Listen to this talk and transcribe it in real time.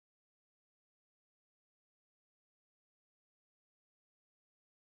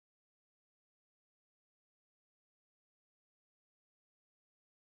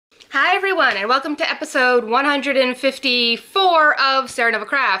Hi everyone, and welcome to episode 154 of Serenova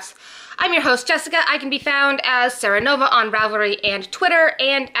Crafts. I'm your host, Jessica. I can be found as Serenova on Ravelry and Twitter,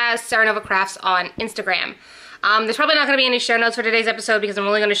 and as Serenova Crafts on Instagram. There's probably not going to be any show notes for today's episode because I'm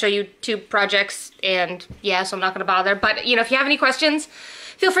only going to show you two projects, and yeah, so I'm not going to bother. But, you know, if you have any questions,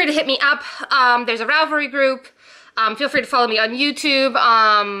 feel free to hit me up. There's a Ravelry group. Feel free to follow me on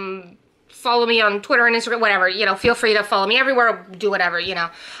YouTube. Follow me on Twitter and Instagram, whatever, you know, feel free to follow me everywhere, do whatever, you know.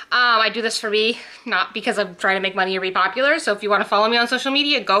 I do this for me, not because I'm trying to make money or be popular, so if you want to follow me on social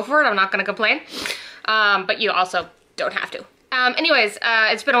media, go for it, I'm not going to complain. But you also don't have to. Anyways,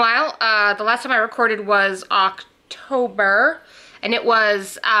 it's been a while. The last time I recorded was October, and it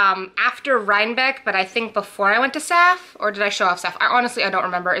was after Rhinebeck, but I think before I went to SAF, or did I show off SAF? Honestly, I don't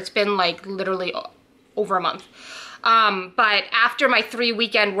remember. It's been like literally over a month. But after my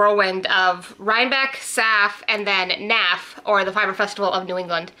 3-weekend whirlwind of Rhinebeck, SAF, and then NAF, or the Fiber Festival of New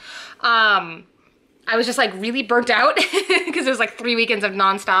England, I was just like really burnt out because it was like 3 weekends of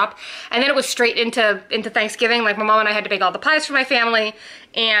nonstop. And then it was straight into Thanksgiving. Like my mom and I had to bake all the pies for my family.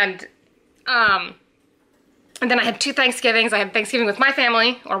 And then I had 2 Thanksgivings. I had Thanksgiving with my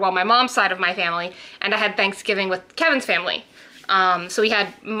family, or well, my mom's side of my family, and I had Thanksgiving with Kevin's family. So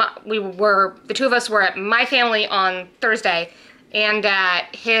the two of us were at my family on Thursday and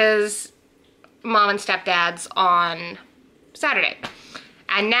at his mom and stepdad's on Saturday.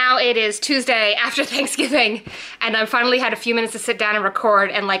 And now it is Tuesday after Thanksgiving, and I finally had a few minutes to sit down and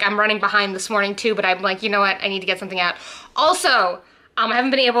record, and like I'm running behind this morning too, but I'm like, you know what, I need to get something out. Also,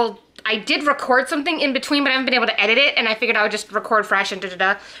 I did record something in between, but I haven't been able to edit it, and I figured I would just record fresh and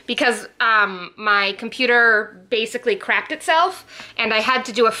because my computer basically crapped itself, and I had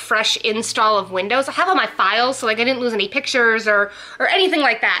to do a fresh install of Windows. I have all my files, so like I didn't lose any pictures or anything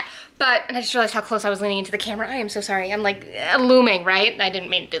like that. And I just realized how close I was leaning into the camera. I am so sorry. I'm like looming, right? I didn't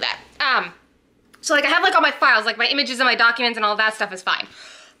mean to do that. So like I have like all my files, like my images and my documents and all that stuff is fine.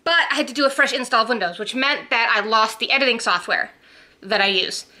 But I had to do a fresh install of Windows, which meant that I lost the editing software that I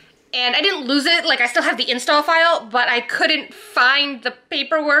use. And I didn't lose it, like I still have the install file, but I couldn't find the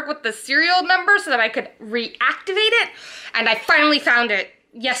paperwork with the serial number so that I could reactivate it. And I finally found it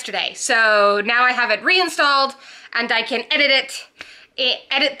yesterday. So now I have it reinstalled and I can edit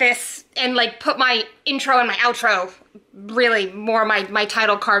this and like put my intro and my outro, really more my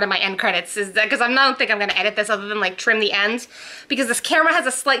title card and my end credits, is that because I don't think I'm going to edit this other than like trim the ends, because this camera has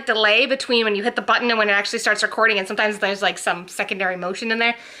a slight delay between when you hit the button and when it actually starts recording, and sometimes there's like some secondary motion in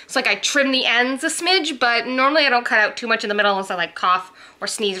there. It's like I trim the ends a smidge, but normally I don't cut out too much in the middle unless I like cough or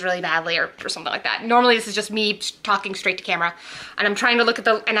sneeze really badly or something like that. Normally this is just me talking straight to camera, and I'm trying to look at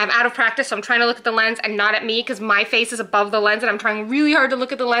and I'm out of practice, so I'm trying to look at the lens and not at me because my face is above the lens, and I'm trying really hard to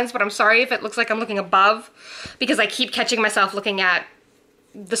look at the lens, but I'm sorry if it looks like I'm looking above because I keep catching myself looking at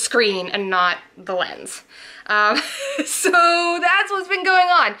the screen and not the lens. So that's what's been going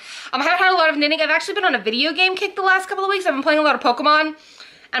on. I haven't had a lot of knitting. I've actually been on a video game kick the last couple of weeks. I've been playing a lot of Pokemon,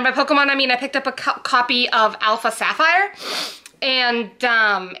 and by Pokemon I mean I picked up a copy of Alpha Sapphire, and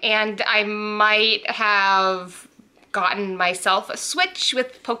I might have gotten myself a Switch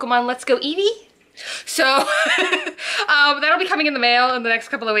with Pokemon Let's Go Eevee. So that'll be coming in the mail in the next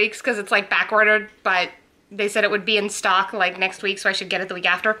couple of weeks because it's like back ordered, but they said it would be in stock like next week, so I should get it the week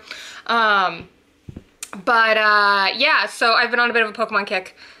after. Yeah, so I've been on a bit of a Pokemon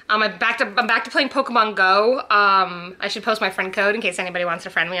kick. I'm back to playing Pokemon Go. I should post my friend code in case anybody wants to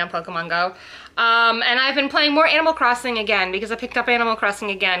friend me on Pokemon Go. And I've been playing more Animal Crossing again because I picked up Animal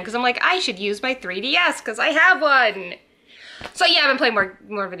Crossing again because I'm like, I should use my 3DS because I have one. So yeah, I've been playing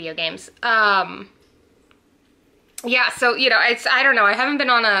more video games. Yeah, so you know, I don't know. I haven't been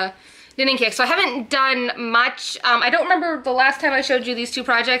on a knitting kick, so I haven't done much. I don't remember the last time I showed you these 2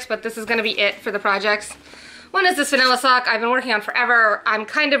 projects, but this is going to be it for the projects. One is this vanilla sock I've been working on forever. I'm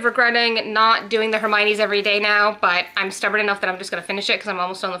kind of regretting not doing the Hermione's every day now, but I'm stubborn enough that I'm just going to finish it because I'm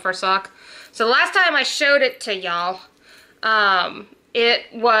almost on the first sock. So the last time I showed it to y'all, it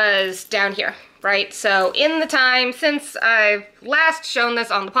was down here, right? So in the time since I've last shown this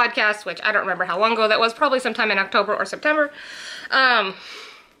on the podcast, which I don't remember how long ago that was, probably sometime in October or September,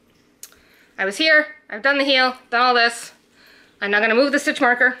 I was here, I've done the heel, done all this. I'm now gonna move the stitch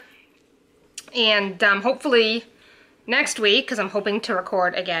marker, and hopefully next week, because I'm hoping to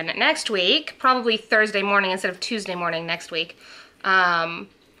record again next week, probably Thursday morning instead of Tuesday morning next week, I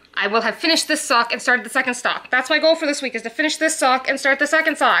will have finished this sock and started the second sock. That's my goal for this week, is to finish this sock and start the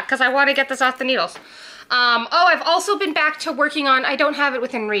second sock, because I want to get this off the needles. Oh, I've also been back to working on, I don't have it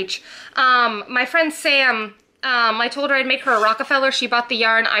within reach, my friend Sam I told her I'd make her a Rockefeller. She bought the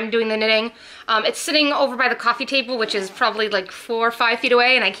yarn. I'm doing the knitting. It's sitting over by the coffee table, which is probably like 4 or 5 feet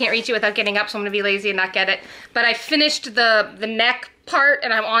away, and I can't reach it without getting up, so I'm gonna be lazy and not get it. But I finished the neck part,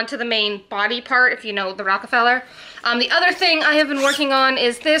 and I'm on to the main body part, if you know the Rockefeller. The other thing I have been working on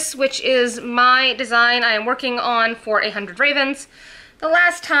is this, which is my design I am working on for 100 Ravens. The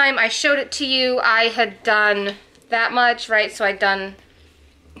last time I showed it to you, I had done that much, right? So I'd done,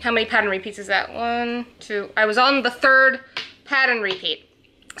 how many pattern repeats is that? 1, 2, I was on the 3rd pattern repeat.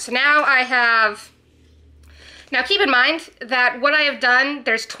 So now I have, now keep in mind that what I have done,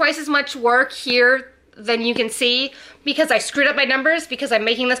 there's twice as much work here than you can see because I screwed up my numbers because I'm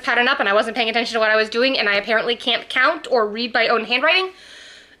making this pattern up and I wasn't paying attention to what I was doing, and I apparently can't count or read my own handwriting.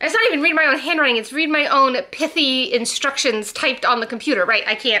 And it's not even read my own handwriting, it's read my own pithy instructions typed on the computer, right?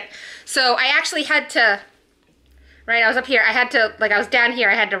 I can't. So I actually had to, right, I was up here, I had to, like I was down here,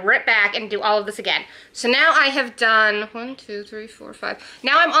 I had to rip back and do all of this again. So now I have done 1, 2, 3, 4, 5.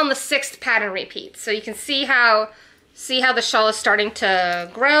 Now I'm on the 6th pattern repeat. So you can see how the shawl is starting to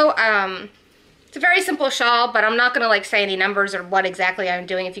grow. It's a very simple shawl, but I'm not gonna like say any numbers or what exactly I'm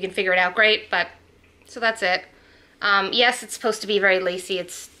doing. If you can figure it out, great, but, so that's it. Yes, it's supposed to be very lacy.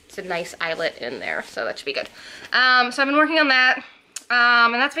 It's a nice eyelet in there, so that should be good. So I've been working on that,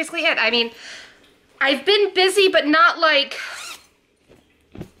 and that's basically it. I mean, I've been busy, but not like,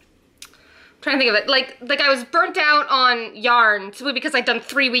 I'm trying to think of it, like I was burnt out on yarn simply because I'd done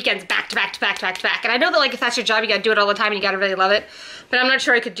 3 weekends back to back to back to back to back. And I know that like if that's your job, you gotta do it all the time and you gotta really love it. But I'm not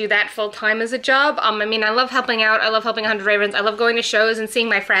sure I could do that full time as a job. I mean, I love helping out. I love helping 100 Ravens. I love going to shows and seeing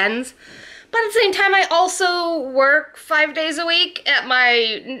my friends. But at the same time, I also work 5 days a week at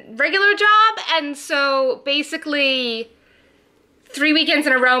my regular job. And so basically 3 weekends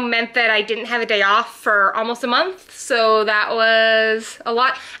in a row meant that I didn't have a day off for almost a month. So that was a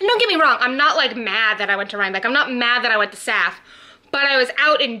lot. And don't get me wrong, I'm not like mad that I went to Rhinebeck. I'm not mad that I went to SAF. But I was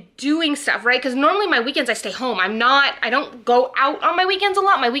out and doing stuff, right? Because normally my weekends I stay home. I don't go out on my weekends a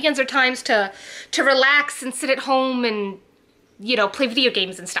lot. My weekends are times to relax and sit at home and, you know, play video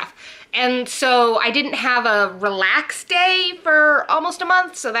games and stuff. And so I didn't have a relaxed day for almost a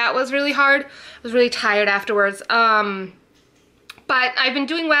month, so that was really hard. I was really tired afterwards. But I've been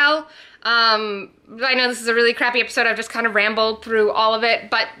doing well. I know this is a really crappy episode. I've just kind of rambled through all of it,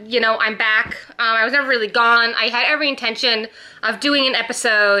 but you know, I'm back. I was never really gone. I had every intention of doing an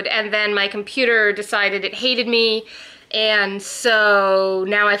episode, and then my computer decided it hated me, and so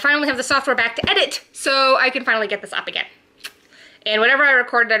now I finally have the software back to edit, so I can finally get this up again. And whatever I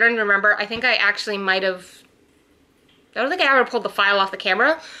recorded, I don't even remember. I think I actually might have, I don't think I ever pulled the file off the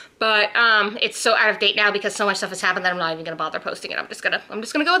camera, but it's so out of date now because so much stuff has happened that I'm not even gonna bother posting it. I'm just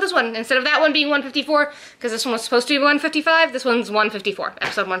gonna go with this one instead of that one being 154, because this one was supposed to be 155. This one's 154,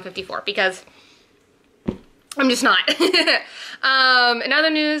 episode 154, because I'm just not. In other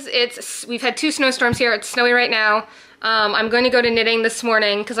news, we've had 2 snowstorms here. It's snowy right now. I'm going to go to knitting this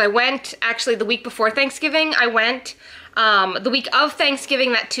morning because I went actually the week before Thanksgiving. I went. The week of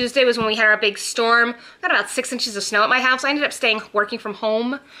Thanksgiving, that Tuesday, was when we had our big storm. We got about 6 inches of snow at my house. I ended up working from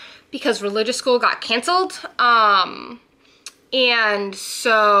home because religious school got canceled. And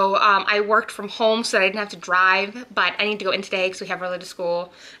so I worked from home so that I didn't have to drive, but I need to go in today because we have religious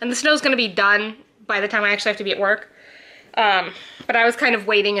school. And the snow's gonna be done by the time I actually have to be at work. But I was kind of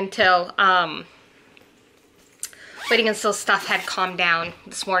waiting until stuff had calmed down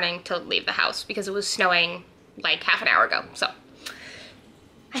this morning to leave the house because it was snowing like half an hour ago. So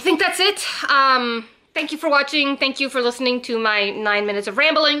I think that's it. Thank you for watching. Thank you for listening to my 9 minutes of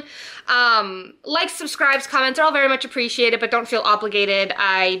rambling. Likes, subscribes, comments are all very much appreciated, but don't feel obligated.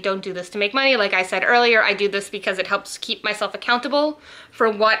 I don't do this to make money. Like I said earlier, I do this because it helps keep myself accountable for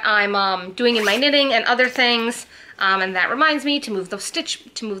what I'm doing in my knitting and other things. And that reminds me to move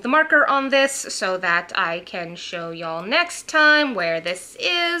the marker on this so that I can show y'all next time where this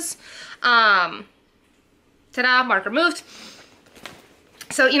is. Ta-da, marker moved.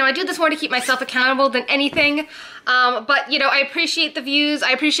 So, you know, I do this more to keep myself accountable than anything. But, you know, I appreciate the views.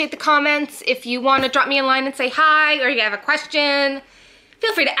 I appreciate the comments. If you want to drop me a line and say hi, or you have a question,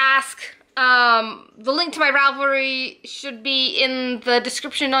 feel free to ask. The link to my Ravelry should be in the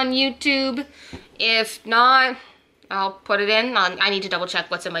description on YouTube. If not, I'll put it in. I need to double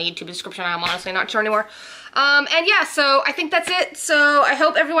check what's in my YouTube description. I'm honestly not sure anymore. And yeah, so I think that's it. So I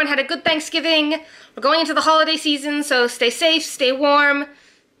hope everyone had a good Thanksgiving. We're going into the holiday season, so stay safe, stay warm.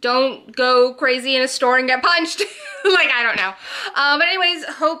 Don't go crazy in a store and get punched. Like, I don't know. But anyways,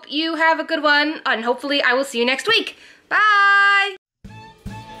 hope you have a good one, and hopefully I will see you next week. Bye!